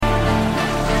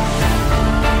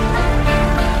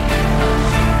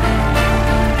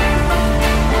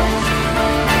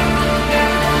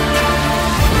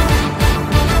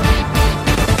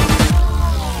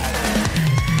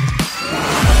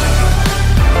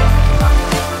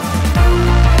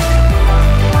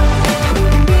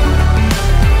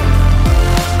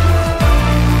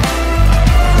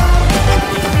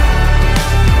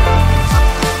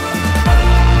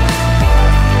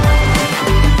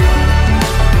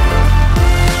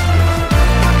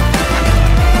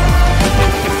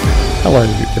Hello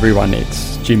everyone,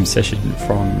 it's Jim Session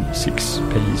from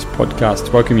 6P's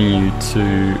podcast, welcoming you to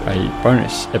a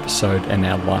bonus episode and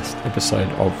our last episode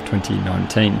of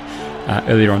 2019.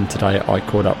 Earlier on today I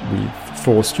caught up with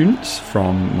 4 students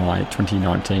from my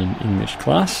 2019 English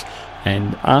class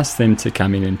and asked them to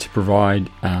come in and to provide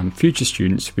future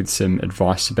students with some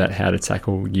advice about how to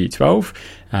tackle Year 12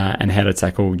 and how to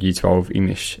tackle Year 12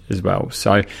 English as well.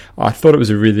 So I thought it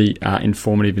was a really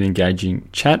informative and engaging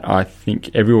chat. I think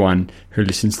everyone who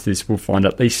listens to this will find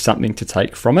at least something to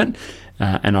take from it,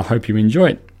 and I hope you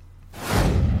enjoy it.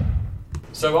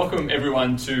 So welcome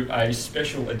everyone to a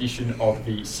special edition of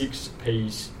the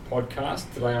 6P's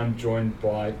podcast. Today I'm joined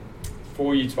by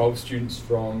 4 Year 12 students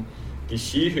from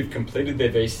this year who've completed their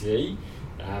VCE.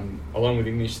 Along with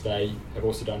English, they have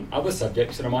also done other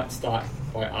subjects, and I might start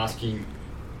by asking,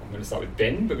 I'm going to start with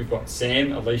Ben, but we've got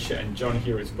Sam, Alicia and John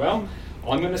here as well.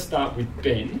 I'm going to start with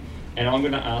Ben, and I'm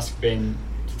going to ask Ben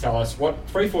to tell us what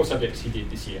 3-4 subjects he did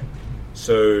this year.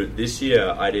 So this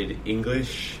year I did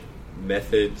English,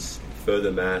 methods,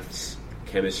 further maths,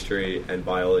 chemistry and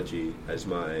biology as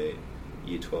my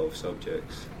Year 12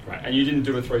 subjects. Right, and you didn't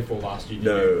do a 3-4 last year, did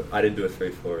you? No, I didn't do a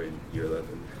 3-4 in Year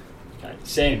 11. Okay,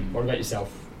 Sam, what about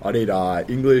yourself? I did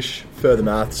English, further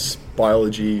maths,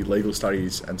 biology, legal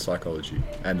studies and psychology,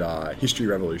 and history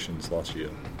revolutions last year,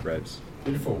 Revs.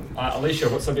 Beautiful. Alicia,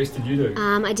 what subjects did you do?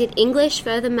 I did English,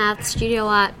 further maths, studio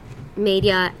art,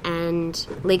 media and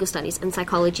legal studies and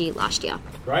psychology last year.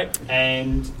 Great.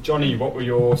 And Johnny, what were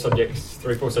your subjects,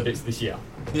 3-4 subjects this year?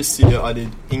 This year I did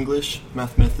English,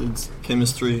 math methods,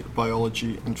 chemistry,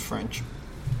 biology and French.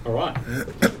 All right.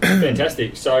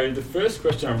 Fantastic. So the first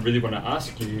question I really want to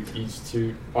ask you is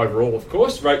to, overall of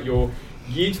course, rate your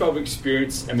Year 12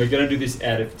 experience, and we're going to do this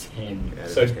out of 10.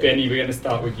 So 10. Benny, we're going to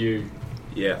start with you.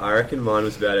 Yeah, I reckon mine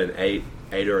was about an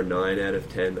 8 or a 9 out of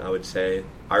 10, I would say.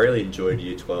 I really enjoyed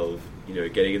Year 12,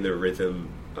 getting in the rhythm,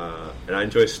 and I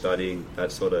enjoy studying,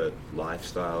 that sort of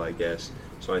lifestyle, I guess.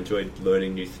 So I enjoyed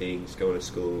learning new things, going to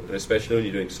school, and especially when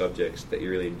you're doing subjects that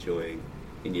you're really enjoying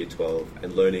in Year 12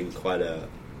 and learning quite a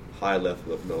high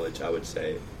level of knowledge, I would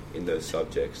say, in those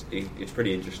subjects. It's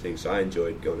pretty interesting, so I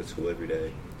enjoyed going to school every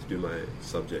day to do my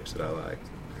subjects that I liked.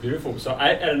 Beautiful. So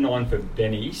 8 out of 9 for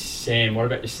Benny. Sam, what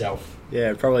about yourself?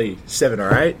 Yeah, probably 7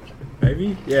 or 8,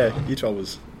 maybe. Yeah, Year 12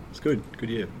 was good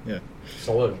year, yeah.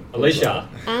 Solid. Alicia?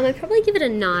 I'd probably give it a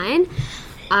 9.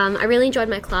 I really enjoyed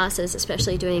my classes,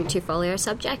 especially doing 2 folio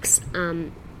subjects. I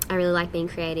really like being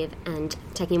creative and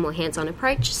taking a more hands-on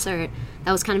approach, so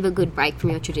that was kind of a good break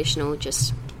from your traditional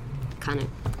just kind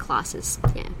of classes,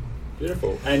 yeah.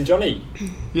 Beautiful. And Johnny?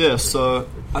 Yeah, so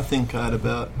I think I had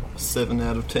about 7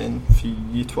 out of 10 for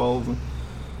Year 12.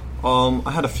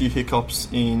 I had a few hiccups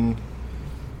in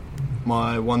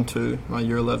my 1-2, my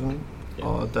Year 11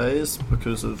 days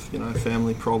because of,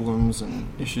 family problems and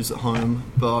issues at home,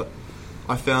 but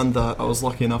I found that I was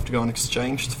lucky enough to go on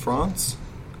exchange to France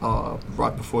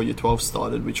right before Year 12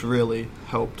 started, which really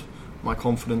helped my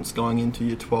confidence going into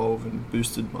Year 12 and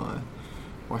boosted my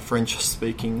French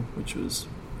speaking, which was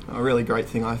a really great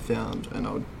thing I found, and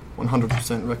I would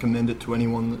 100% recommend it to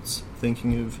anyone that's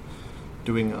thinking of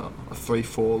doing a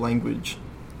 3-4 language,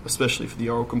 especially for the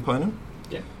oral component.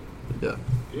 Yeah.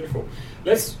 Beautiful.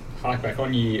 Let's hark back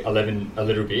on Year 11 a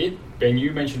little bit. Ben,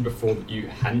 you mentioned before that you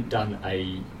hadn't done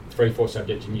a 3-4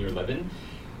 subject in Year 11.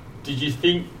 Did you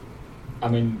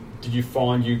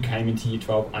find you came into Year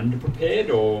 12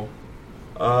 underprepared, or...?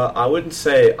 I wouldn't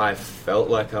say I felt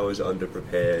like I was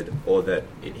underprepared or that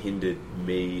it hindered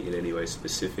me in any way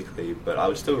specifically, but I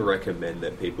would still recommend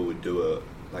that people would do a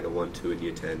 1-2 in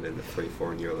Year 10 and a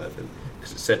 3-4 in Year 11,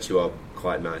 because it sets you up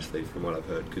quite nicely from what I've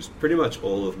heard, because pretty much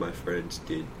all of my friends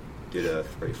did a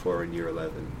 3-4 in Year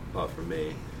 11 apart from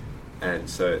me, and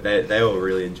so they all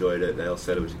really enjoyed it. They all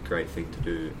said it was a great thing to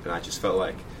do, and I just felt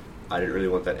like I didn't really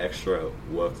want that extra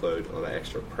workload or that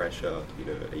extra pressure,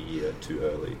 a year too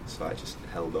early. So I just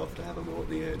held off to have them all at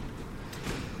the end.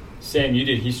 Sam, you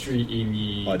did history in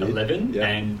Year 11 yeah.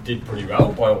 And did pretty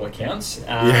well by all accounts.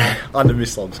 Under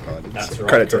Miss Lobb's guidance. That's right.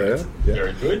 Credit to her. Yeah.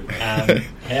 Very good.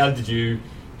 How did you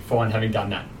find having done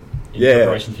that in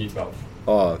preparation for Year 12?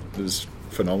 Oh, it was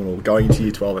phenomenal. Going into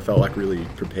Year 12, I felt really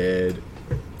prepared.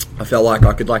 I felt like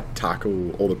I could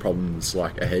tackle all the problems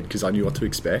ahead because I knew what to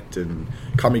expect, and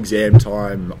come exam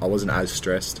time I wasn't as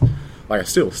stressed. I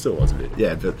still was a bit,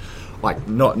 yeah, but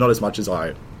not as much as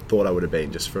I thought I would have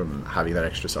been, just from having that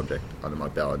extra subject under my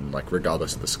belt, and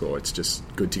regardless of the score, it's just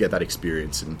good to get that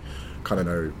experience and kind of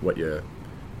know what you're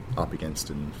up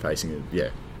against and facing it. Yeah.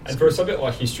 And for a subject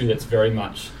like history that's very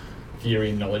much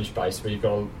theory and knowledge based, where you've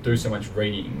got to do so much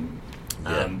reading,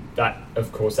 That,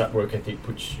 of course, that work ethic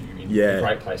puts you in Yeah, a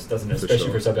great place, doesn't it? for Especially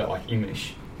sure. for a subject like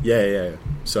English. Yeah.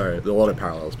 So there are a lot of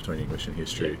parallels between English and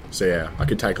history. So yeah, I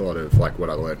could take a lot of like what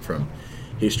I learned from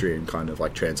history and kind of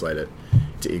like translate it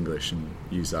to English and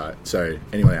use that. So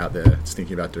anyone out there that's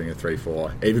thinking about doing a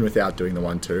 3-4, even without doing the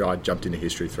 1-2, I jumped into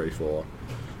history 3-4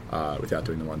 without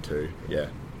doing the 1-2. Yeah,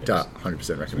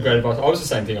 100% recommend. Great advice. I was the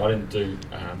same thing. I didn't do.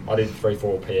 I did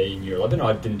 3-4 PE in year 11.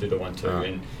 I didn't do the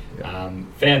 1-2, and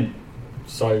found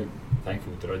so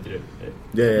thankful that I did it.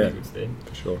 Yeah. Good stead.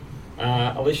 For sure.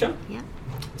 Alicia. Yeah.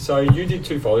 So you did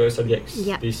 2 folio subjects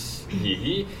Yep. this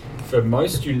year. For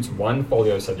most students, 1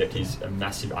 folio subject is a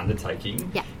massive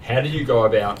undertaking. Yeah. How did you go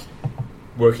about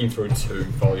working through 2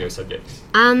 folio subjects?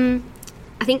 I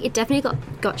think it definitely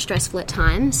got stressful at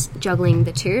times, juggling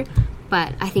the 2,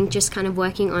 but I think just kind of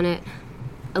working on it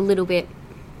a little bit,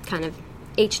 kind of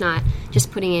each night,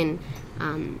 just putting in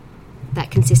that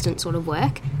consistent sort of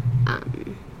work,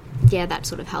 that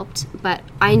sort of helped. But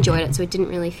I enjoyed it, so it didn't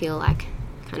really feel like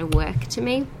kind of work to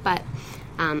me. But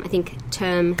I think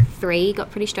term 3 got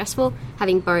pretty stressful,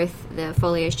 having both the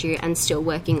folios due and still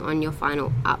working on your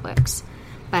final artworks.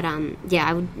 But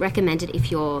I would recommend it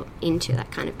if you're into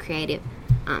that kind of creative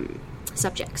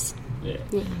subjects. Yeah.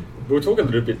 We'll talk a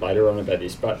little bit later on about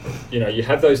this, but you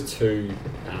have those 2,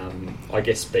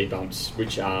 speed bumps,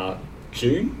 which are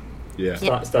June, Yeah.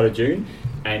 start of June,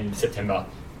 and September,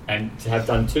 and to have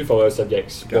done 2 follow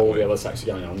subjects while all the other subjects are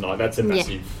going on, no, that's a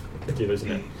massive deal,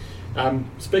 isn't it?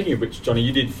 Speaking of which, Johnny,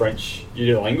 you did French, you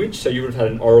did a language, so you would have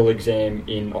had an oral exam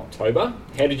in October.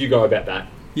 How did you go about that?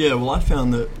 Yeah, well, I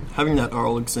found that having that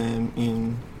oral exam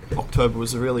in October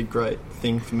was a really great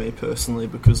thing for me personally,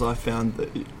 because I found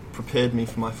that it prepared me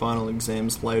for my final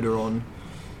exams later on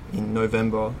in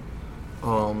November.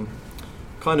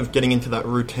 Kind of getting into that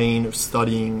routine of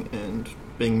studying and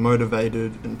being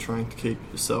motivated and trying to keep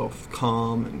yourself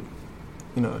calm and,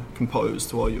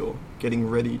 composed while you're getting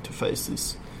ready to face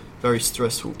this very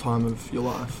stressful time of your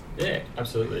life. Yeah,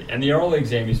 absolutely. And the oral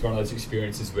exam is one of those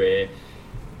experiences where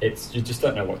you just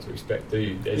don't know what to expect, do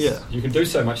you? You can do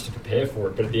so much to prepare for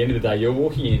it, but at the end of the day, you're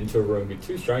walking into a room with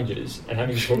 2 strangers and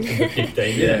having to talk to them for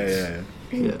 15 minutes.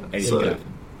 Yeah.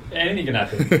 Anything can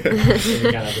happen.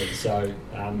 Anything can happen. So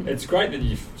it's great that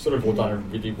you've sort of all done a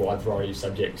really wide variety of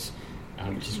subjects,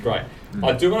 which is great.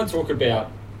 I do want to talk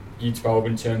about Year 12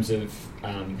 in terms of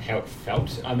how it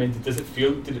felt. I mean,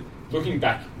 looking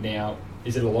back now,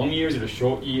 is it a long year? Is it a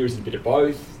short year? Is it a bit of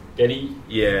both? Benny?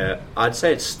 Yeah, I'd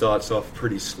say it starts off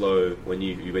pretty slow when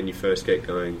you first get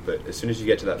going, but as soon as you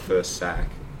get to that first sack,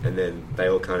 and then they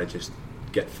all kind of just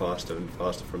get faster and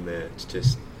faster from there. It's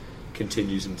just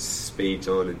continues and speeds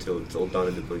on until it's all done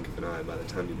in the blink of an eye by the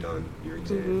time you're done your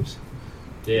exams.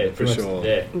 Yeah, For sure.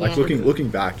 Yeah. Like looking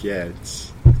back,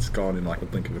 it's gone in like a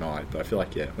blink of an eye. But I feel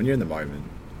like when you're in the moment,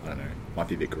 I don't know, might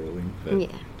be a bit grueling, but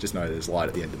just know there's light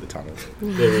at the end of the tunnel.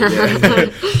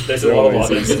 There's a lot of light.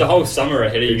 There's a whole summer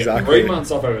ahead of you. Exactly. 3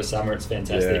 months off over summer, it's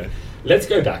fantastic. Yeah. Let's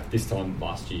go back this time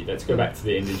last year. Let's go back to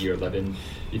the end of year 11.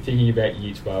 You're thinking about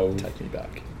year 12. Take me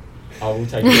back. I will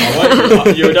take you.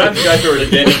 You don't have to go through it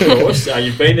again, of course.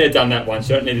 You've been there, done that once.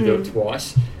 You don't need to do it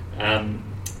twice.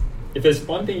 If there's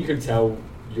one thing you could tell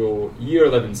your year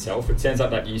 11 self, it sounds like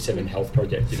that year 7 health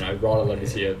project, write a letter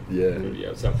to your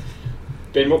Yeah. So,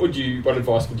 Ben, what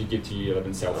advice would you give to year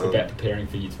 11 self about preparing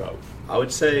for year 12? I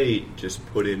would say just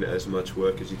put in as much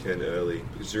work as you can early.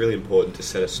 It's really important to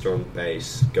set a strong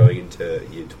base going into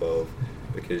year 12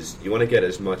 because you want to get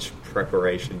as much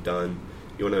preparation done.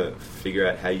 You want to figure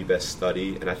out how you best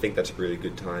study, and I think that's a really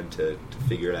good time to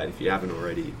figure it out if you haven't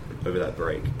already over that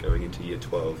break going into year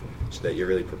 12, so that you're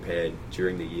really prepared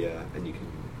during the year and you can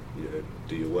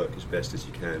do your work as best as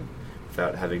you can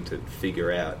without having to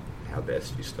figure out how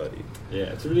best you study. Yeah,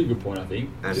 it's a really good point, I think.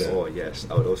 And yes,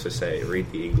 I would also say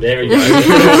read the English. There we go.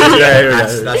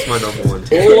 That's my number one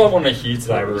tip. All I want to hear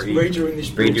today was read your English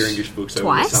books. Read your English books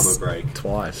over the summer break.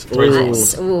 Twice.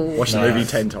 Twice. Ooh. Watch the movie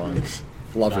 10 times.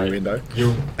 Love the window.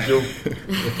 The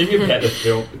thing about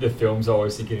the films I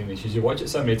always think in English is you watch it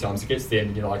so many times, it gets to the end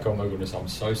and you're like, oh my goodness, I'm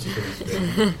so sick of this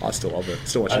film. I still love it.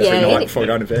 Still watch it every night before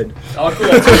going to bed. I could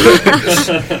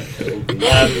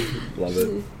Love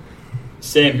it.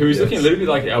 Sam, who is looking a little bit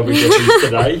like Albert Jeffries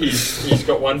today, he's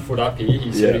got 1 foot up here.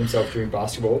 He's hurt himself during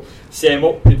basketball. Sam,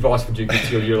 what advice would you give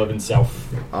to your year 11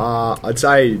 self? I'd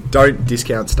say don't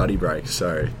discount study breaks.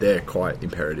 So they're quite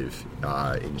imperative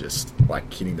in just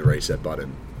like hitting the reset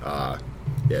button. I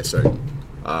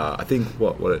think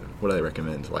what do they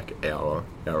recommend? Like hour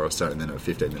or so, and then a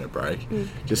 15-minute break.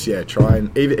 Just try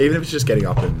and even if it's just getting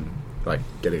up and like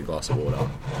getting a glass of water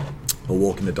or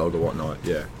walking the dog or whatnot.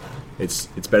 Yeah. It's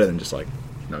better than just like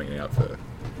numbing it out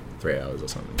for 3 hours or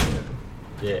something.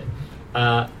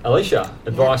 Yeah. Alicia,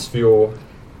 advice from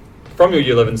your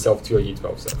year 11 self to your year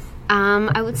 12 self.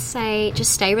 I would say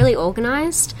just stay really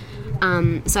organised.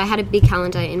 So I had a big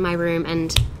calendar in my room,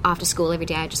 and after school every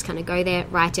day I just kind of go there,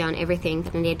 write down everything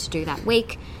that I needed to do that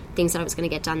week, things that I was going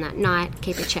to get done that night,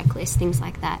 keep a checklist, things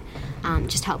like that.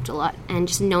 Just helped a lot. And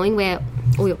just knowing where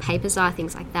all your papers are,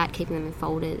 things like that, keeping them in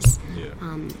folders.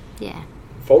 Yeah.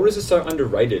 Folders are so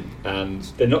underrated, and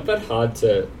they're not that hard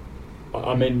to...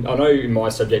 I mean, I know in my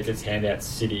subject it's Handouts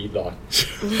City, like,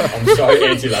 I'm so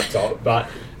anti-laptop, but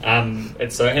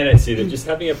it's so Handouts City that just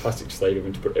having a plastic sleeve of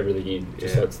them to put everything in,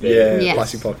 just so it's there. Yeah,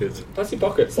 plastic pockets. Plastic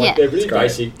pockets, like, they're really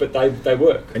basic, but they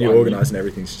work. And you're organised and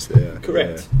everything's just there.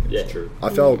 Correct. Yeah, true. I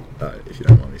felt, if you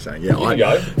don't mind me saying,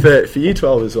 for year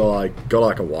 12 as well, I got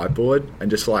like a whiteboard,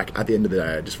 and just like at the end of the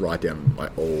day, I just write down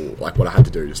like all like what I had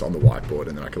to do just on the whiteboard,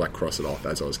 and then I could like cross it off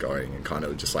as I was going, and kind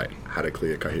of just like had a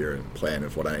clear, coherent plan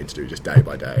of what I need to do just day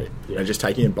by day, and just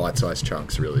taking in bite-sized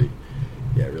chunks really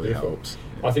helps.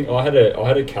 I think I had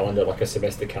a calendar, like a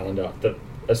semester calendar, that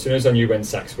as soon as I knew when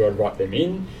sacks were, I'd write them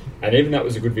in, and even that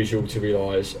was a good visual to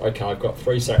realise, okay, I've got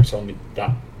 3 sacks on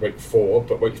that week 4,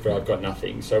 but week 3 I've got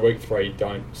nothing. So week 3,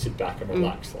 don't sit back and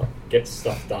relax. Like, get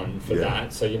stuff done for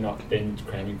that, so you're not then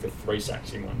cramming for 3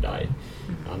 sacks in one day.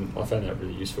 I found that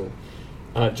really useful.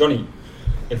 Johnny,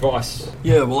 advice?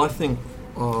 Yeah, well, I think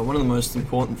one of the most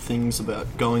important things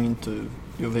about going into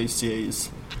your VCE is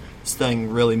staying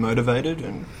really motivated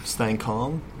and staying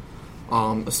calm,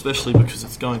 especially because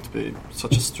it's going to be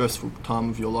such a stressful time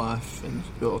of your life, and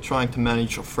you're trying to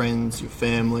manage your friends, your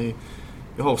family,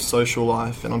 your whole social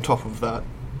life, and on top of that,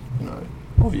 you know,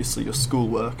 obviously your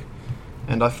schoolwork.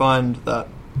 And I find that,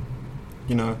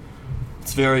 you know,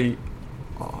 it's very,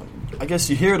 I guess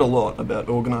you hear it a lot about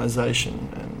organisation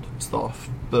and stuff,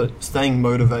 but staying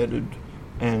motivated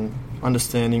and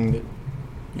understanding that,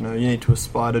 you know, you need to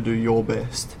aspire to do your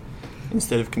best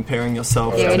instead of comparing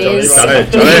yourself. There it is.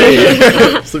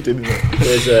 Slipped into that.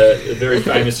 There's a very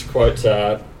famous quote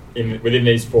within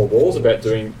these 4 walls about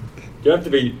doing... You don't have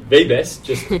to be the best,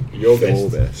 just your best. Your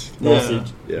best.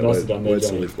 Nicely done there, words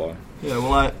to Johnny. live by. Yeah,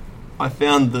 well, I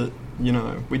found that, you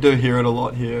know, we do hear it a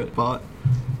lot here, but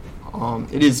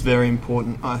it is very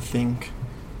important, I think,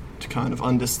 to kind of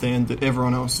understand that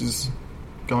everyone else is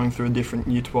going through a different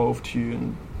year 12 to you,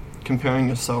 and comparing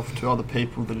yourself to other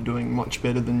people that are doing much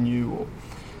better than you, or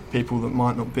people that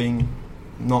might not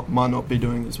be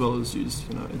doing as well as you.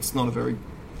 You know, it's not a very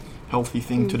healthy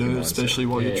thing to do, especially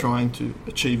while you're trying to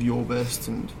achieve your best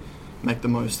and make the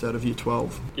most out of year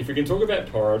 12. If we can talk about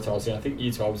prioritising, I think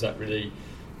year 12 is that really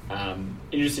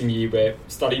interesting year where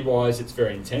study-wise it's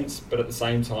very intense, but at the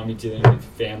same time you're dealing with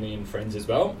family and friends as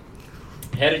well.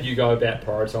 How did you go about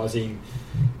prioritising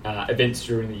events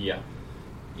during the year?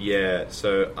 Yeah,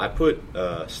 so I put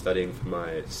studying for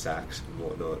my SACs and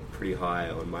whatnot pretty high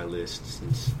on my list,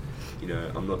 since, you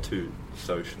know, I'm not too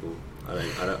social.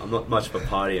 I'm not much of a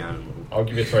party animal. I'll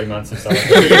give you 3 months or something.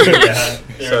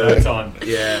 That time.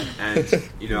 Yeah, and,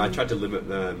 you know, I tried to limit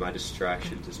my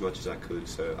distractions as much as I could,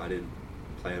 so I didn't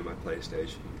play on my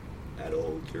PlayStation at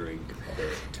all during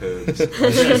the terms. I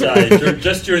was going to say,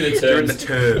 just during the terms. During the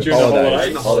terms.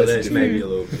 During the holidays, maybe a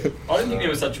little bit. I didn't think there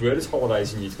was such a word as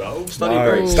holidays in year 12. Study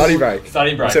break. Study break.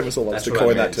 Study break. Except all that's to what coin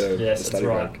I that meant. term. Yes, study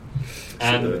that's right. break.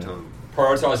 And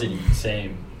prioritising,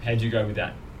 Sam, how'd you go with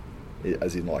that?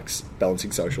 As in, like,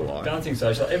 balancing social life. Balancing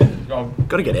social.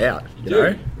 Got to get out, you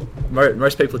know?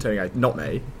 Most people are turning 18. Not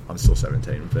me. I'm still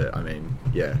 17, but, I mean,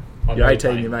 yeah. You're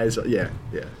 18, you may as well... Yeah.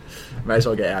 May as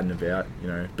well get out and about, you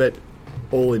know? But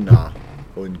all in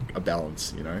a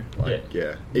balance, you know? Like,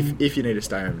 yeah. If you need to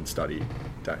stay home and study,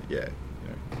 you know.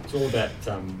 It's all about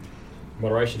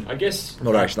moderation. I guess...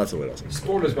 Moderation, that's the word I was thinking.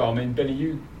 Sport as well. I mean, Benny,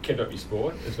 you kept up your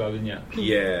sport as well, didn't you?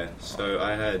 Yeah, so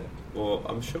I had... Well,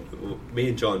 I'm sure me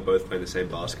and John both play in the same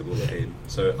basketball team,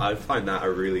 so I find that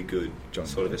a really good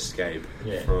sort of escape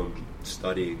from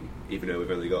studying, even though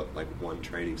we've only got like 1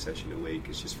 training session a week.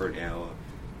 It's just for an hour,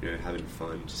 you know, having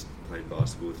fun, just playing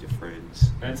basketball with your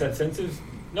friends. And it's that sense of,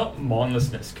 not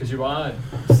mindlessness, because you are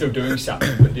still doing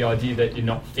something, but the idea that you're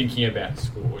not thinking about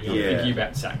school, you're not thinking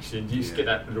about SACs, and you just get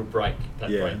that little break,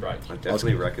 brain break. I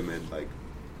definitely recommend like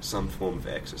some form of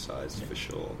exercise for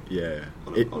sure. Yeah,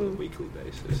 on a weekly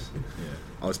basis. Yeah,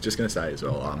 I was just going to say as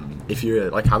well. If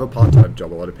you like have a part-time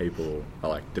job, a lot of people are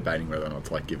like debating whether or not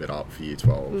to like give it up for year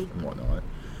 12 and whatnot.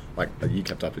 Like, you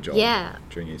kept up a job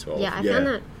during year 12. Yeah, I found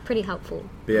that pretty helpful.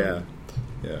 Yeah,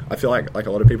 Yeah, I feel like a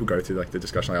lot of people go through like the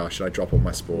discussion like, oh, should I drop all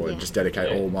my sport and just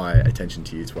dedicate all my attention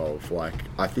to year 12? Like,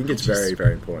 I think it's very,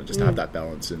 very important just to have that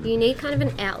balance. And you need kind of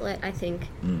an outlet, I think,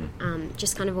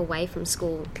 just kind of away from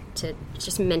school to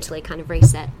just mentally kind of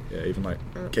reset. Yeah, even like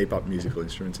keep up musical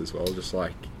instruments as well, just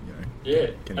like, you know.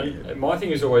 Yeah, and my thing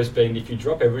has always been if you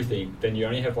drop everything, then you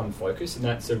only have one focus, and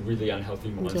that's a really unhealthy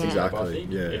mindset. Yeah. Exactly, I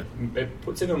think. yeah. It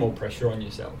puts even more pressure on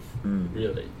yourself,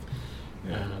 really.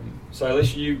 Yeah. So,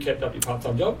 Alicia, you kept up your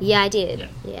part-time job? Yeah, I did.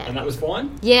 Yeah. And that was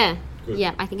fine? Yeah. Good.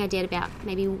 Yeah, I think I did about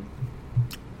maybe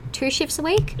 2 shifts a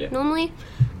week normally.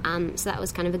 So that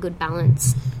was kind of a good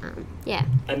balance. Yeah.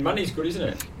 And money's good, isn't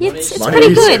it? Yeah, it's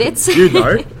pretty good. It's Do you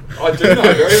know? I do know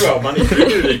very well. Money's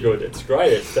really good. It's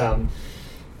great. It's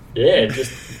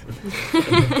just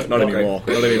Not anymore.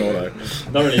 Not anymore though.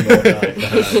 not anymore.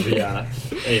 No.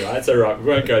 Anyway, that's all right. We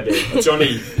won't go there.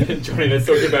 Johnny, let's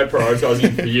talk about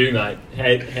prioritising for you, mate.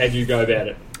 How do you go about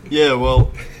it? Yeah,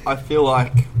 well, I feel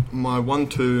like my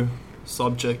 1-2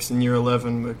 subjects in year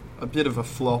 11 were a bit of a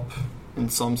flop in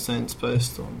some sense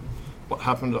based on what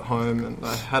happened at home, and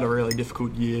I had a really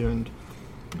difficult year, and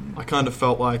I kind of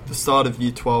felt like the start of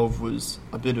year 12 was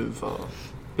a bit of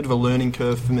a learning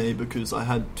curve for me because I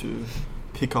had to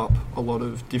pick up a lot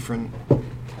of different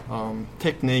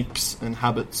techniques and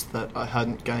habits that I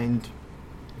hadn't gained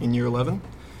in year 11.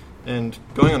 And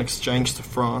going on exchange to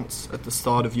France at the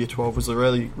start of year 12 was a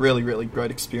really, really, really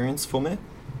great experience for me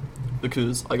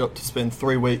because I got to spend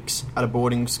 3 weeks at a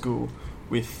boarding school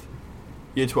with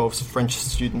year 12's French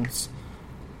students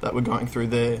that were going through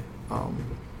their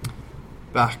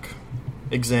back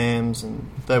exams, and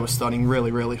they were studying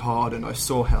really, really hard, and I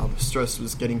saw how the stress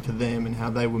was getting to them and how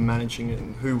they were managing it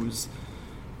and who was,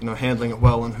 handling it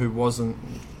well and who wasn't,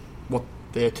 what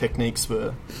their techniques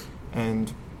were.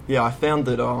 And yeah, I found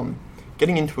that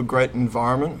getting into a great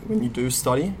environment when you do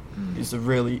study is a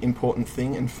really important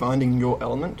thing, and finding your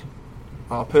element.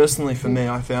 Personally for me,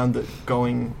 I found that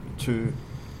going to,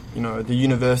 the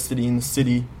university in the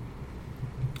city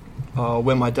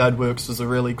where my dad works was a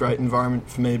really great environment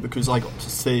for me because I got to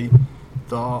see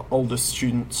the older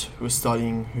students who were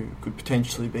studying, who could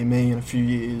potentially be me in a few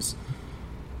years,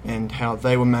 and how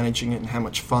they were managing it and how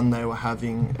much fun they were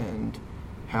having and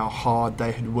how hard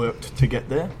they had worked to get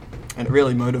there. And it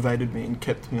really motivated me and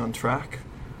kept me on track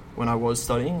when I was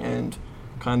studying, and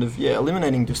kind of,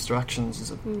 eliminating distractions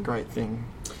is a great thing.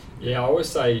 Yeah, I always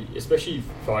say, especially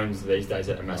phones these days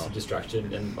are a massive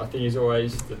distraction, and my thing is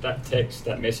always that text,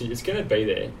 that message, it's going to be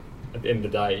there at the end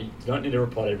of the day. You don't need to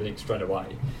reply to everything straight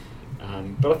away.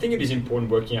 But I think it is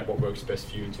important working out what works best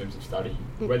for you in terms of study.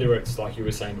 Whether it's, like you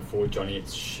were saying before, Johnny,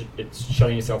 it's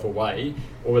shutting yourself away,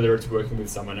 or whether it's working with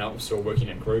someone else or working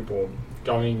in a group or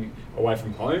going away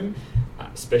from home.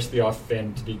 Especially I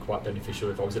found to be quite beneficial.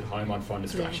 If I was at home, I'd find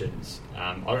distractions.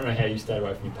 I don't know how you stayed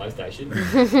away from your PlayStation,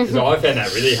 because I found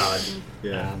that really hard.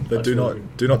 Yeah, but do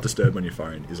not disturb on your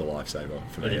phone is a lifesaver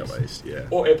for me, at least. Yeah.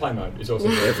 Or airplane mode is also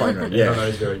good. Airplane mode, yeah. Airplane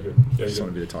mode is very good. Just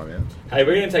want a bit of time out. Hey,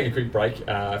 we're going to take a quick break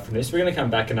from this. We're going to come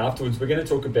back, and afterwards we're going to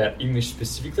talk about English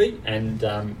specifically and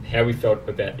how we felt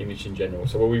about English in general.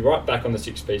 So we'll be right back on the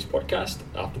 6Ps podcast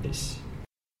after this.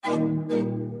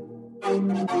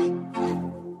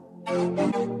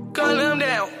 Gun them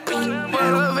down, what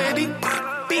up, Eddie?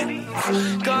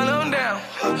 Gun them down,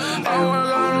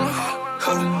 oh,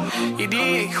 you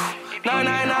dig?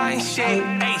 999 shit,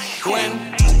 when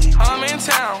I'm in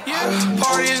town,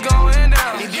 parties going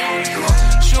down,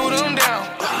 shoot them down,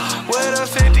 with a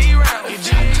 50 round,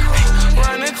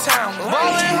 run the town,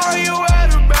 ballin' how you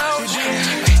at about,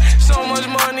 so much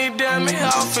money, damn it,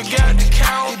 I forgot to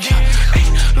count.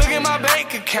 Look at my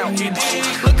bank account,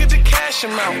 look at the cash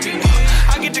amount,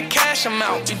 I get the cash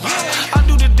amount, I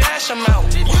do the dash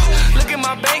amount, look at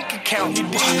my bank account,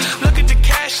 look at the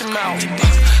cash amount,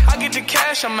 I get the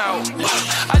cash amount,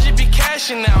 I just be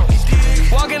cashing out,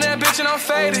 walking that bitch and I'm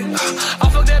faded, I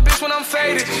fuck that bitch when I'm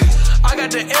faded, I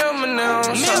got the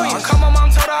M&M's, I call my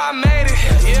mom, told her I made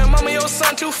it, yeah mama your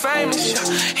son too famous,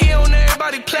 he on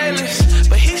everybody playlist,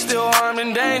 but he still armed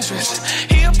and dangerous,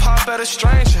 he a pop at a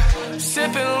stranger,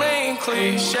 sipping lean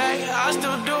cliche, I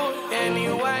still do it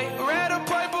anyway. Red or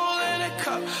purple in a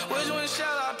cup, which one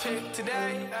shall I pick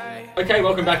today? Okay,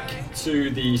 welcome back to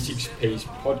the 6Ps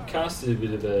podcast. A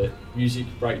bit of a music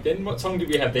break then. What song did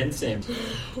we have then, Sam?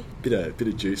 Bit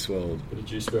of Juice WRLD. Bit of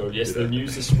Juice WRLD. Yes, the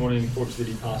news this morning,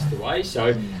 unfortunately, he passed away. So,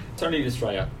 it's only in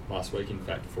Australia last week, in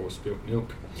fact, for Spilt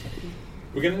Milk.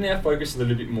 We're going to now focus a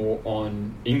little bit more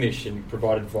on English and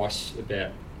provide advice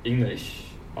about English.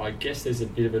 I guess there's a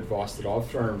bit of advice that I've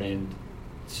thrown around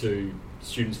to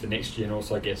students for next year, and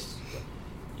also I guess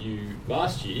you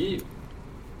last year.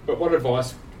 But what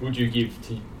advice would you give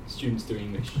to students do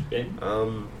English, Ben?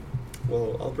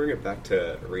 Well, I'll bring it back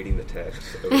to reading the text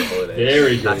over the holidays.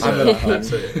 Very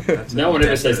good. That's No one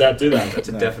ever says that, do they? That's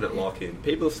a definite lock-in.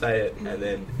 People say it, and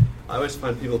then I always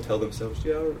find people tell themselves,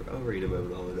 "Yeah, I'll read them over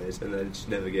the holidays," and they just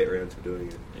never get around to doing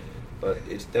it. But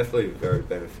it's definitely very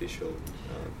beneficial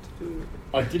to do.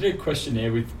 I did a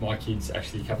questionnaire with my kids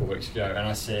actually a couple of weeks ago, and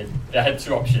I said they had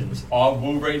two options: I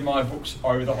will read my books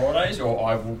over the holidays, or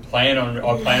I plan on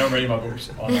reading my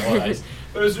books on the holidays.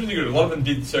 But it was really good. A lot of them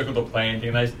did circle the plan thing,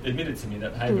 and they admitted to me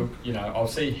that, hey, look, I'll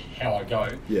see how I go.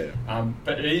 Yeah.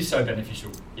 But it is so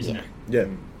beneficial, isn't it? Yeah.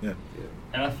 Yeah.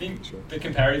 And I think the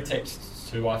comparative texts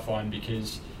too, I find,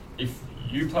 because if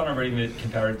you plan on reading the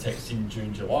comparative text in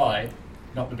June, July,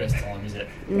 not the best time, is it?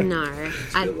 No,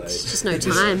 it's just no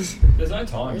time. There's no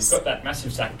time. You've got that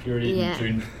massive sack period in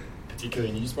June,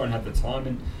 particularly, and you just won't have the time.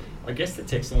 And I guess the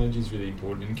text knowledge is really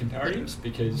important in comparatives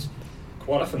because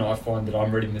quite often I find that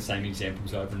I'm reading the same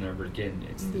examples over and over again.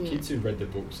 It's the kids who read the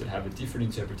books that have a different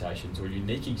interpretations or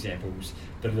unique examples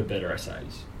that are the better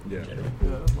essays. Yeah.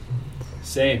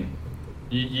 Sam,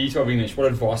 Year 12 English, what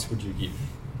advice would you give?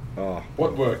 Oh.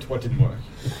 What worked? What didn't work?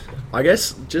 I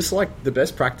guess just like the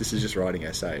best practice is just writing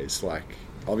essays. Like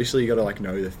obviously you got to like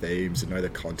know the themes and know the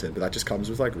content, but that just comes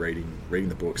with like reading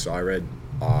the books. So I read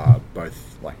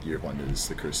both like Year of Wonders,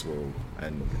 The Crucible,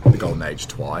 and The Golden Age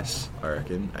twice, I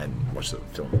reckon, and watched the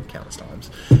film countless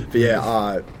times. But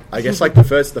yeah, I guess like the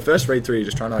first read through, you're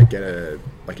just trying to like get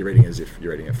you're reading as if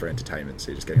you're reading it for entertainment. So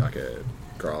you're just getting like a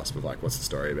grasp of like what's the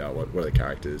story about, what are the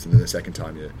characters, and then the second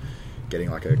time you're getting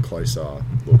like a closer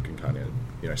look and kind of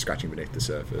scratching beneath the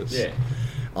surface. Yeah.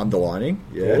 Underlining,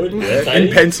 Good.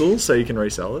 in pencil so you can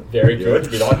resell it. Very good.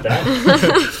 We like that.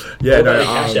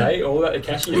 All about the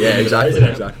cachet. Yeah,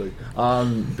 exactly.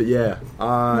 But yeah,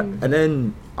 and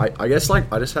then I guess like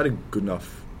I just had a good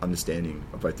enough understanding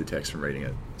of both the text from reading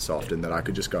it so often that I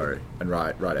could just go and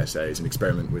write essays and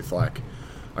experiment with like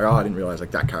I didn't realise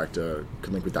like that character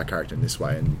could link with that character in this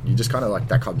way, and you just kind of like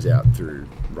that comes out through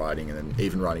writing, and then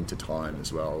even writing to time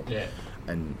as well. Yeah.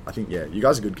 And I think you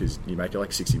guys are good because you make it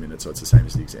like 60 minutes, so it's the same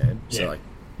as the exam. Yeah. So like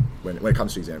when it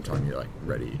comes to exam time, you're like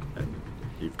ready and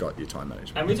you've got your time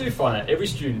management. And we do find that every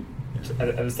student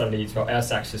at the start of the year 12, our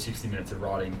SACs are 60 minutes of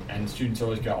writing, and students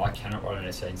always go, I cannot write an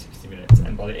essay in 60 minutes.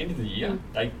 And by the end of the year,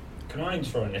 they can not only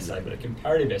just write an essay, but a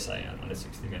comparative essay under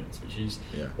 60 minutes, which is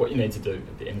what you need to do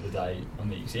at the end of the day on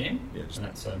the exam. Yeah, and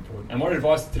that's so important. And what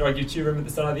advice did I give to you, remember, at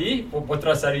the start of the year? What did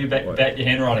I say to you about your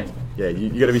handwriting? Yeah, you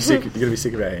got to be sick. You got to be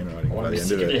sick of our handwriting. I want to be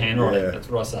sick of your handwriting. Yeah. That's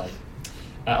what I say.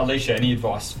 Alicia, any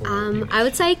advice for I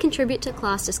would say contribute to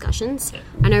class discussions. Yeah.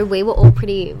 I know we were all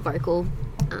pretty vocal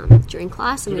during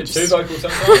class, and too vocal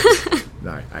sometimes.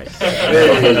 No, I'm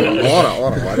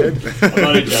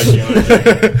only joking.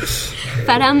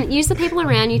 But use the people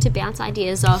around you to bounce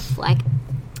ideas off. Like,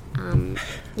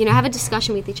 have a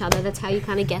discussion with each other. That's how you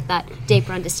kind of get that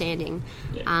deeper understanding.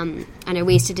 Yeah. I know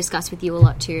we used to discuss with you a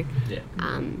lot too. Yeah.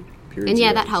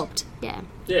 That helped. Yeah.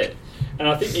 Yeah. And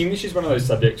I think English is one of those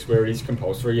subjects where it is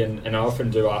compulsory, and I often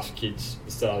do ask kids at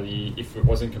the start of the year, if it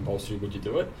wasn't compulsory, would you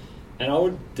do it? And I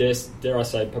would dare I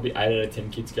say, probably 8 out of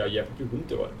 10 kids go, yeah, probably wouldn't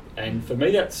do it. And for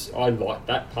me, I like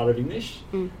that part of English.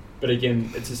 But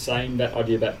again, it's the same, that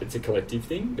idea that it's a collective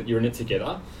thing, but you're in it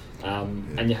together.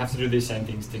 And you have to do these same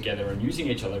things together, and using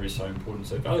each other is so important,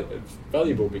 so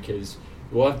valuable, because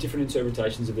we'll have different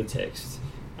interpretations of the text.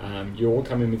 You all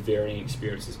come in with varying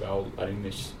experience as well at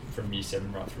English from Year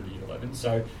 7 right through to Year 11.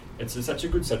 So it's such a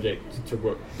good subject to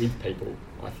work with people,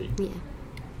 I think. Yeah.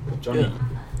 Johnny?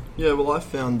 Yeah, well, I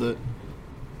found that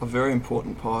a very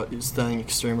important part is staying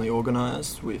extremely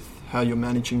organised with how you're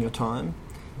managing your time,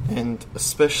 and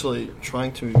especially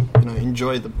trying to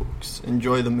enjoy the books,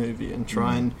 enjoy the movie, and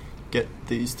try and get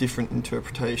these different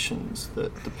interpretations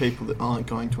that the people that aren't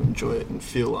going to enjoy it and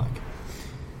feel like,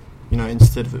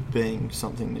 instead of it being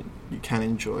something that you can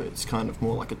enjoy, it's kind of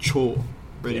more like a chore,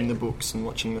 reading the books and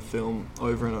watching the film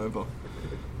over and over,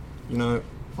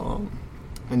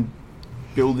 and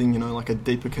building, like a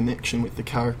deeper connection with the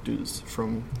characters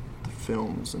from the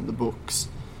films and the books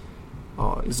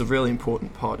is a really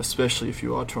important part, especially if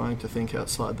you are trying to think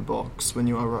outside the box when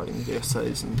you are writing the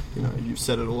essays. And you've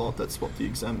said it a lot, that's what the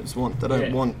examiners want. They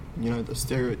don't want the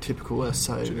stereotypical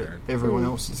essay that everyone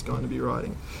else is going to be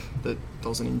writing that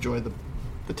doesn't enjoy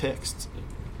the texts.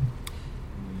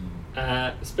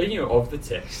 Speaking of the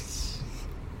texts,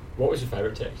 what was your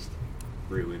favourite text?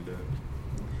 Rear Window.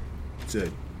 It's a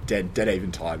dead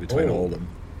even tie between all of them.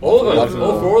 All of them?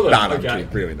 All four of them? No, okay.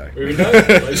 Rear Window. Rear Window?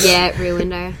 Yeah, Rear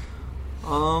Window.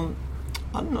 I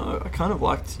don't know. I kind of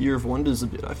liked Year of Wonders a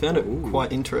bit. I found it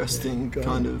quite interesting,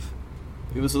 kind of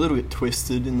it was a little bit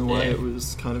twisted in the way Yeah. it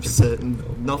was kind of set,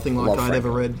 and nothing like Love I'd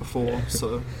ever Franklin. read before.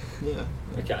 So, yeah.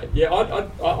 Okay, yeah,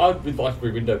 I would like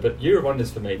Rear Window, but Year of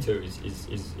Wonders for me too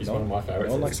is one of my favourites.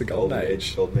 No one likes the Golden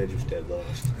Age. Golden Age was dead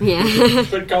last. Yeah.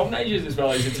 But Golden Age as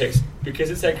well is a text, because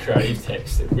it's a creative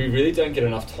text, we really don't get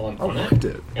enough time I on liked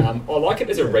it. it. I like it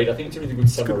as a read. I think it's a really good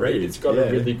summer good read. read, It's got yeah.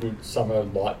 a really good summer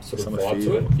light sort of Summer vibe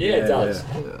feel. to it. Yeah, it Yeah, does.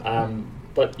 yeah.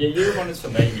 But yeah, Year of Wonders for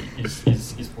me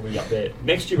is probably up there.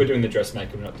 Next year we're doing The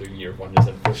Dressmaker, we're not doing Year of Wonders,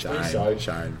 unfortunately.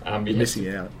 Shame. We You're have missing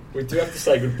to- out. We do have to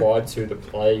say goodbye to The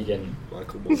Plague and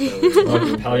Michael Morpelli.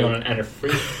 Michael Palion and Anna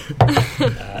Frick.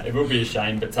 It will be a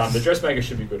shame, but The Dressmaker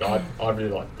should be good. I really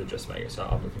like The Dressmaker, so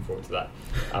I'm looking forward to that.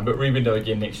 But Rear Window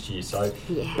again next year. So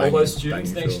Yeah. all those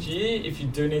students Banging next film. year, if you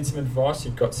do need some advice,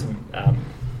 you've got some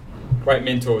great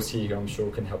mentors here who I'm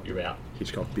sure can help you out.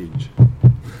 Hitchcock binge.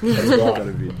 That's Got a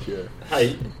right. binge, yeah.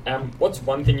 Hey, what's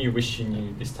one thing you wish you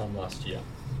knew this time last year?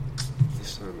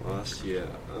 This time last year,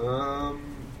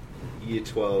 Year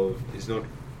 12 is not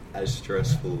as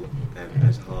stressful and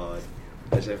as hard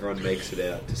as everyone makes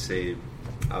it out to seem,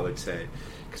 I would say.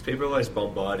 Because people are always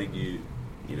bombarding you,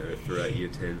 throughout Year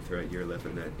 10, throughout Year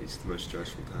 11, that it's the most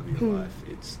stressful time of your life.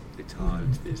 It's hard,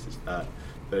 it's this, it's that.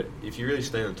 But if you really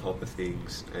stay on top of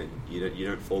things and you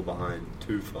don't fall behind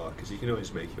too far, because you can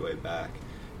always make your way back,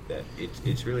 that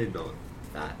it's really not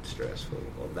that stressful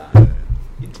or that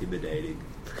intimidating.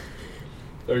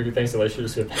 Very good, thanks Alicia.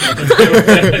 Just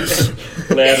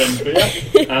loud and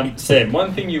clear. Sam,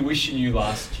 one thing you wish you knew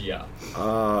last year.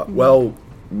 Well,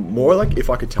 more like if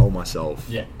I could tell myself,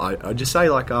 Yeah. I'd just say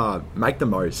make the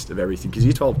most of everything, because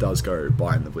Year 12 does go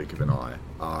by in the blink of an eye.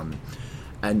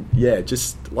 And yeah,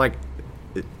 just like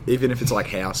even if it's like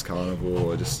house carnival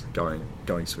or just going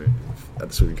swim at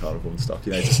the swimming carnival and stuff,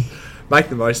 just make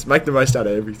the most out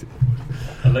of everything.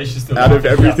 Alicia's still Out of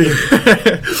laughing about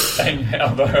everything. bang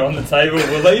elbow on the table.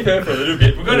 We'll leave her for a little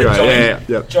bit. We've got Anyway, to Johnny.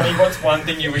 yeah. Johnny, what's one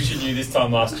thing you wish you knew this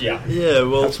time last year? Yeah,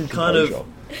 well, Have some kind of job.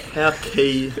 how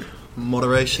key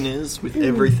moderation is with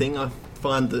everything. I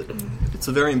find that it's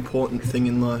a very important thing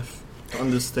in life to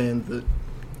understand that,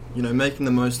 making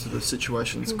the most of the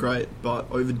situation is great, but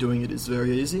overdoing it is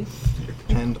very easy.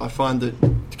 And I find that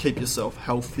to keep yourself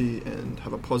healthy and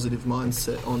have a positive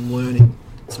mindset on learning,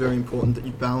 it's very important that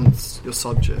you balance your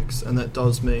subjects, and that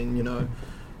does mean,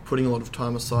 putting a lot of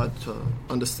time aside to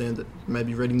understand that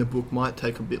maybe reading the book might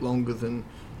take a bit longer than,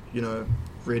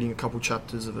 reading a couple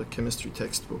chapters of a chemistry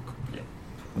textbook.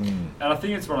 And I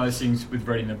think it's one of those things with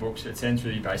reading the books. It sounds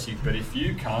really basic, but if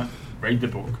you can't read the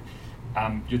book,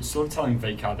 you're sort of telling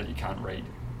VCAR that you can't read.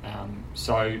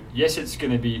 So yes, it's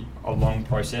going to be a long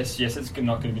process. Yes, it's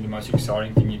not going to be the most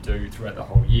exciting thing you do throughout the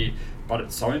whole year, but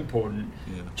it's so important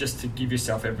just to give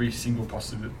yourself every single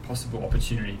possible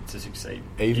opportunity to succeed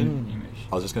Even in English.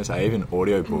 I was just going to say, even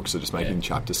audiobooks are just making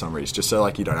chapter summaries, just so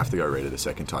you don't have to go read it a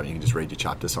second time. You can just read your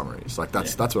chapter summaries.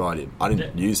 That's what I did. I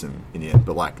didn't use them in the end,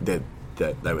 but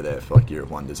they were there for Year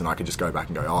of Wonders, and I could just go back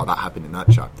and go, oh, that happened in that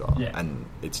chapter, and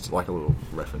it's like a little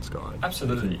reference guide.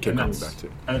 Absolutely. You can keep coming back to.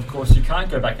 And of course, you can't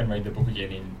go back and read the book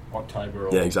again in October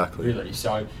or exactly. really.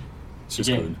 So It's just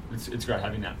again, good. it's great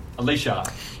having that. Alicia,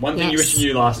 one thing you Yes. wish you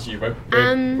knew last year.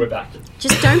 We're back.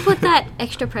 Just don't put that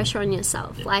extra pressure on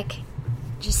yourself.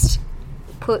 Just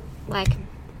put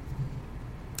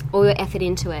all your effort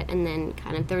into it, and then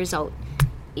kind of the result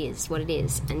is what it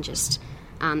is. And just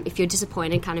if you're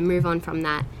disappointed, kind of move on from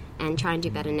that and try and do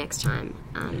better next time.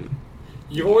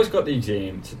 You've always got the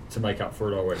exam to make up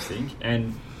for it, I always think,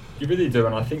 and you really do.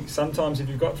 And I think sometimes if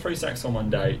you've got 3 sacks on one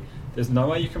day, there's no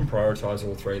way you can prioritise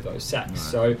all 3 of those sacks.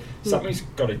 So something's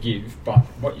got to give, but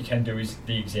what you can do is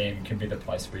the exam can be the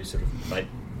place where you sort of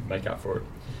make up for it.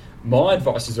 My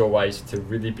advice is always to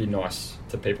really be nice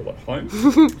to people at home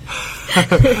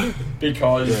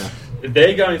because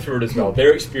they're going through it as well.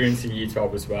 They're experiencing Year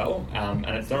 12 as well, and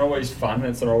it's not always fun and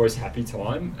it's not always happy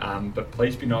time, but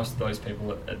please be nice to those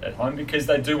people at home because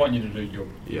they do want you to do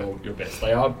your best.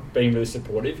 They are being really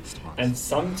supportive, and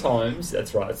sometimes,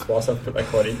 that's right, it's twice I've put that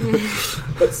quote in,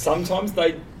 but sometimes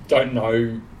they don't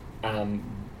know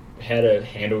how to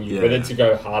handle you, whether to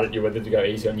go hard at you, whether to go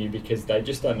easy on you, because they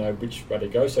just don't know which way to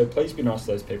go. So please be nice to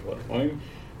those people at home.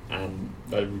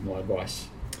 That would be my advice.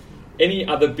 Any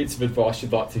other bits of advice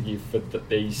you'd like to give for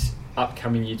these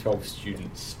upcoming Year 12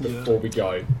 students before we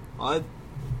go? I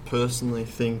personally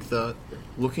think that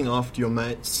looking after your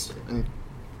mates and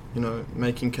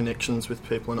making connections with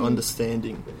people and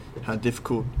understanding how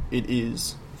difficult it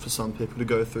is for some people to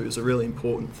go through is a really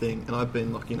important thing. And I've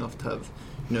been lucky enough to have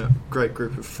a great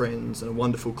group of friends and a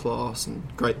wonderful class and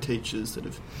great teachers that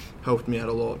have helped me out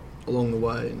a lot along the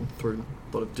way and through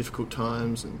a lot of difficult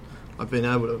times, and I've been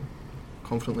able to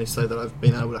confidently say that I've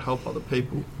been able to help other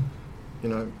people, you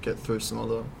know, get through some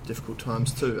other difficult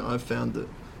times too. And I've found that,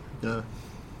 you know,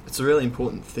 it's a really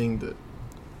important thing that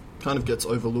kind of gets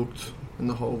overlooked in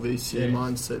the whole VCA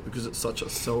mindset because it's such a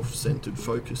self-centered,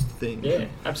 focused thing. Yeah,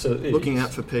 absolutely. Looking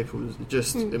out for people,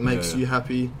 it makes you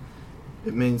happy.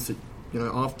 It means that, you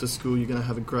know, after school you're going to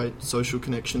have a great social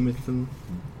connection with them,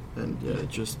 and it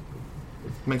just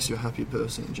makes you a happy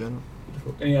person in general.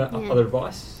 Any other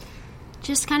advice?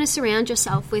 Just kind of surround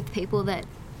yourself with people that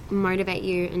motivate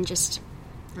you and just,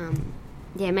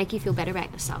 make you feel better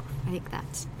about yourself. I think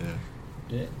that's...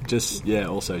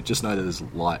 Also, just know that there's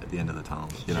light at the end of the tunnel.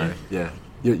 You know,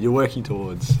 you're working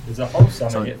towards. There's a whole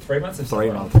summer, 3 months of summer.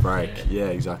 3 month break. Yeah,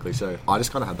 exactly. So I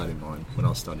just kind of had that in mind when I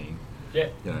was studying. Yeah.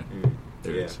 You know,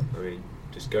 I mean,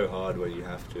 just go hard when you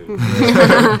have to.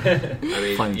 I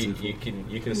mean,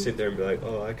 you can sit there and be like,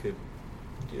 oh, I could,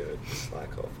 you know,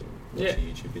 slack off and watch a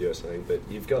YouTube video or something, but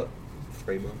you've got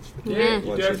 3 months. You do have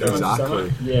 3 months of summer.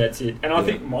 Yeah, that's it. And I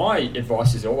think my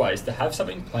advice is always to have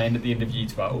something planned at the end of Year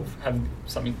 12. Have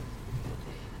something,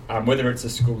 whether it's a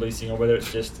school leasing or whether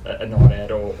it's just a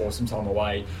night out or some time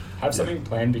away, have something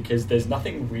planned, because there's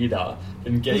nothing weirder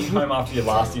than getting home after your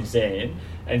last exam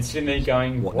and sitting there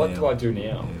going, what do I do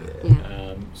now?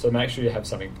 So make sure you have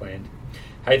something planned.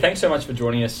 Hey, thanks so much for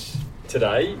joining us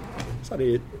today. Is that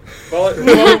it? Well,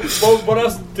 what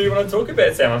else do you want to talk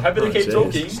about, Sam? I'm happy to keep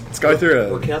talking. Let's go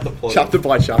through a chapter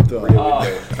by chapter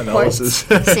analysis.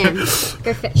 Sam,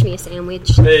 go fetch me a sandwich.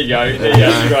 There you go.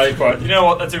 That's a great quote. You know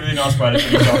what? That's a really nice way to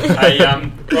finish off. Hey,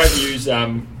 great news.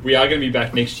 We are going to be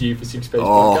back next year for 6P's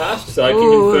podcast, so I can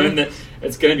confirm that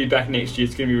it's going to be back next year.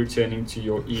 It's going to be returning to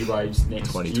your earwaves next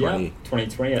 2020. year.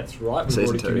 2020, that's right. We've Season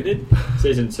already 2. committed.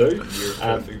 Season 2.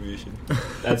 Vision.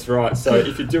 That's right. So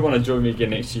if you do want to join me again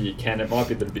next year, you can. It might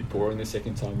be a little bit boring the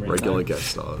second time around. Regular guest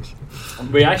stars.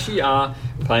 We actually are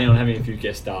planning on having a few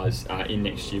guest stars in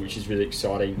next year, which is really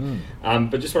exciting.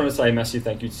 But just wanted to say a massive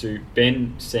thank you to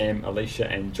Ben, Sam, Alicia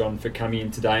and John for coming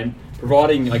in today and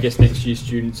providing, I guess, next year's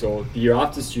students or the year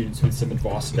after students with some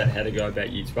advice about how to go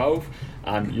about Year 12.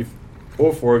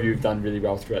 All 4 of you have done really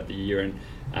well throughout the year, and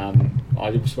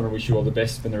I just want to wish you all the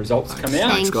best when the results come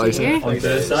out. Thank you. On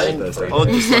Thursday. I would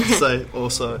just like to say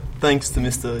also thanks to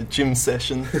Mr. Jim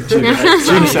Session. Gym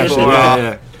session.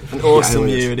 An awesome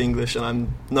year at English, and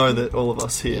I know that all of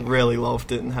us here really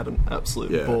loved it and had an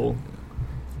absolute ball.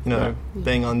 You know,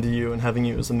 being under you and having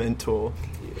you as a mentor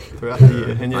throughout the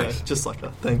year, and just like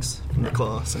a thanks from the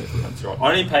class and everyone. That's right.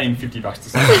 I only paid him $50 to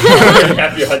say that. I'm really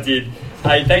happy I did.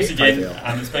 Hey, thanks again.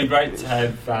 It's been great to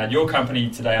have your company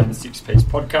today on the 6P's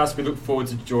podcast. I look forward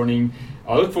to joining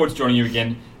you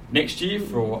again next year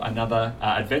for another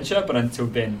adventure. But until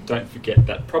then, don't forget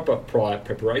that proper prior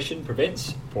preparation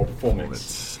prevents poor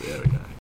performance. There we go.